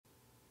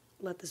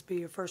Let this be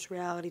your first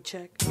reality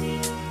check. I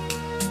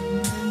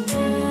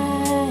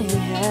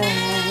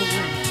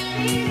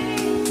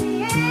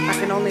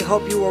can only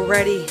hope you are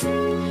ready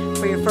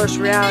for your first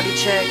reality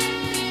check,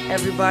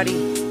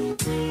 everybody,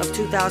 of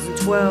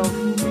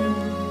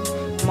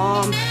 2012.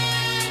 Mom,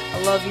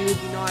 I love you,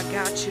 you know I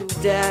got you.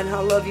 Dad, I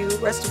love you,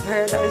 rest in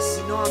paradise,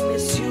 you know I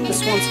miss you.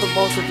 This one's for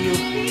both of you.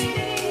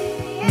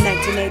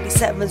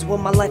 1987 is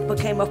when my life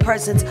became a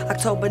present.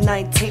 October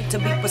 19th, to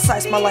be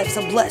precise, my life's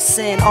a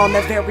blessing. On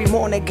that very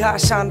morning,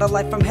 God shined a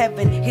light from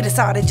heaven. He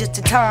decided just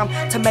in time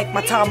to make my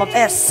time of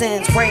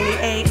essence. Rainy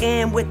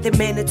AM with the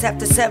minutes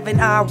after 7,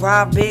 I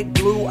arrived, big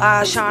blue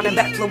eyes shining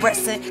back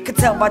fluorescent. Could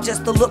tell by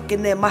just the look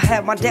in them I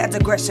had my dad's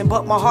aggression,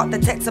 but my heart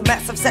detects a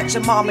massive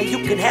section. Mama,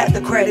 you can have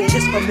the credit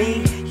just for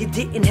me. You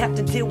didn't have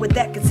to deal with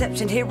that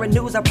conception. Hearing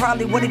news, I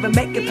probably wouldn't even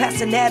make it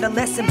past an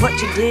adolescent, but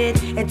you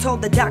did. And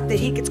told the doctor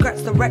he could scratch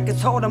the records.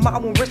 Told him I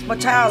won't risk my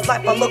child's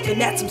life by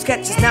looking at some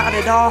sketches. Not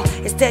at all.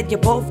 Instead, you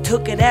both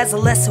took it as a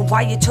lesson.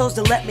 Why you chose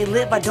to let me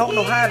live, I don't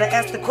know how to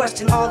ask the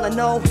question. All I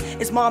know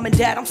is Mom and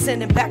Dad, I'm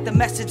sending back the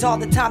message. All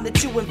the time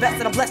that you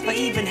invested, I'm blessed for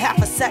even half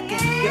a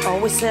second. You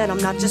always said I'm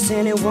not just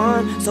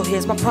anyone, so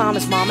here's my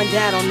promise, Mom and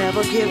Dad, I'll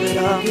never give it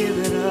up.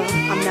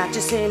 I'm not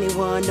just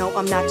anyone, no,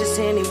 I'm not just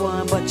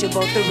anyone, but you're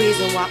both the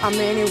reason why I'm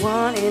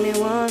anyone.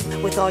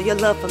 With all your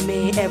love for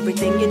me,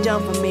 everything you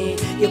done for me,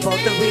 you're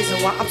both the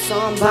reason why I'm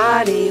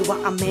somebody, why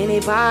I'm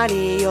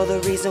anybody. You're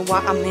the reason why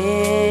I'm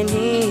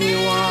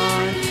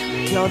anyone.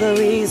 You're the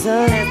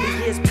reason. As the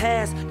years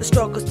pass, the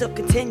struggle still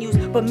continues.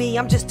 But me,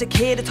 I'm just a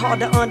kid, it's hard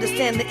to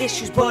understand the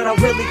issues, but I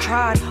really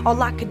tried. All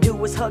I could do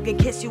was hug and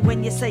kiss you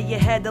when you say you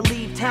had to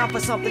leave town for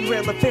something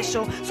real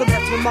official. So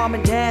that's when Mom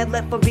and Dad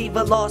left for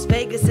Viva Las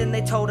Vegas, and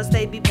they told us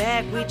they'd be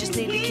back, we just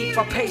need to keep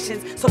our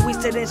patience. So we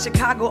stayed in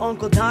Chicago,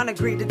 Uncle Don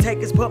agreed to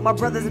take us, but my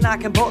brothers and I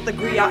can both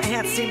agree our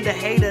aunts seemed to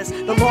hate us.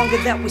 The longer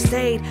that we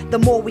stayed, the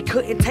more we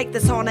couldn't take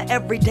this on an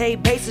everyday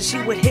basis.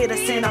 She would hit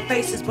us in our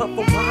faces, but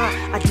for why?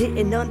 I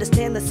didn't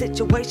understand the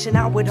situation.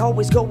 I would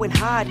always go and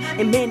hide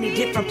in many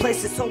different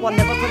places, so I'll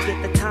never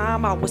forget the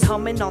time I was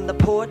humming on the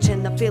porch,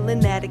 and the feeling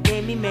that it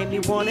gave me made me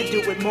wanna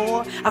do it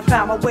more. I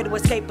found my way to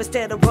escape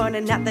instead of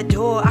running out the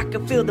door. I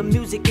could feel the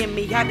music in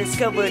me, I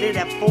discovered it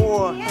at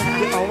 4.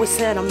 You always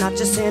said I'm not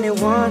just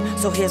anyone,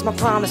 so here's my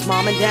promise,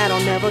 Mom and Dad,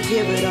 I'll never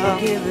give it up.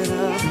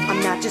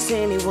 I'm not just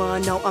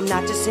anyone, no, I'm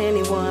not just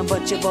anyone,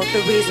 but you're both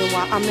the reason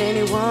why I'm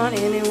anyone.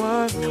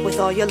 With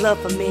all your love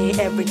for me,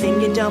 everything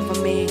you done for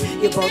me,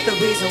 you're both the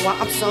reason why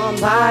I'm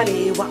somebody,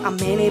 why I'm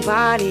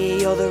anybody.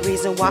 You're the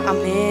reason why I'm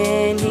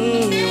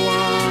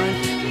anyone.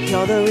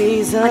 You're the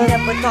reason. I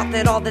never thought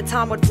that all the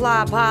time would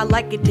fly by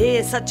like it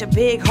did. Such a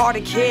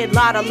big-hearted kid,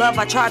 lot of love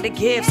I tried to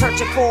give,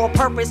 searching for a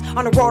purpose.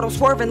 On the road I'm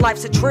swerving,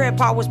 life's a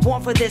trip. I was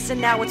born for this, and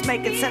now it's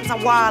making sense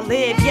on why I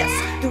live. Yes,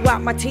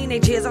 throughout my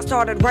teenage years I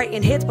started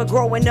writing hits, but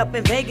growing up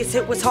in Vegas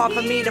it was hard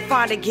for me to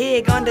find a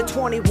gig under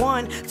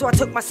 21. So I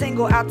took my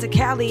single out to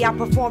Cali. I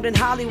performed in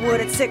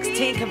Hollywood at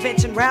 16,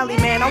 convention rally.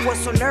 Man, I was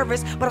so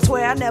nervous, but I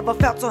swear I never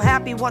felt so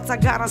happy once I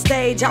got on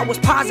stage. I was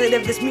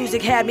positive this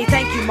music had me.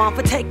 Thank you, Mom,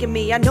 for taking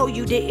me. I know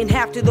you didn't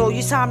have to, though.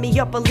 You signed me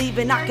up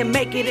believing I can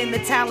make it in the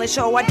talent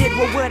show. I did,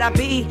 what would I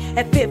be?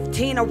 At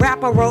 15, a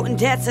rapper wrote, and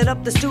Dad set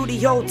up the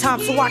studio time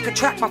so I could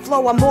track my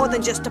flow. I'm more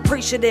than just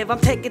appreciative, I'm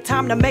taking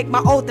time to make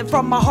my oath, and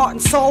from my heart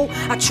and soul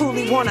I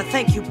truly want to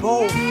thank you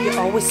both. You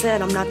always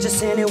said I'm not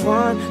just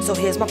anyone, so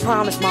here's my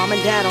promise, Mom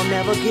and Dad, I'll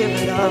never give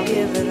it up.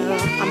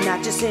 I'm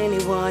not just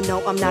anyone,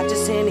 no, I'm not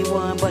just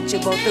anyone, but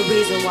you're both the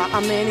reason why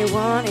I'm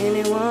anyone.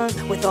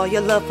 With all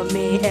your love for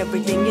me,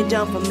 everything you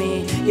done for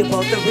me, you're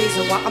both the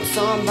reason why I'm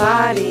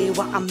somebody,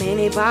 why I'm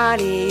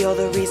anybody. You're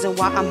the reason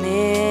why I'm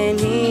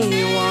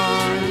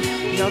anyone.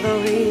 You're the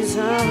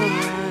reason.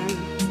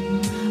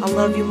 I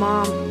love you,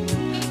 Mom,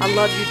 I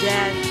love you,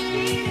 Dad.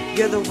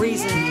 You're the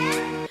reason.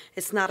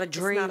 It's not a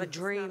dream.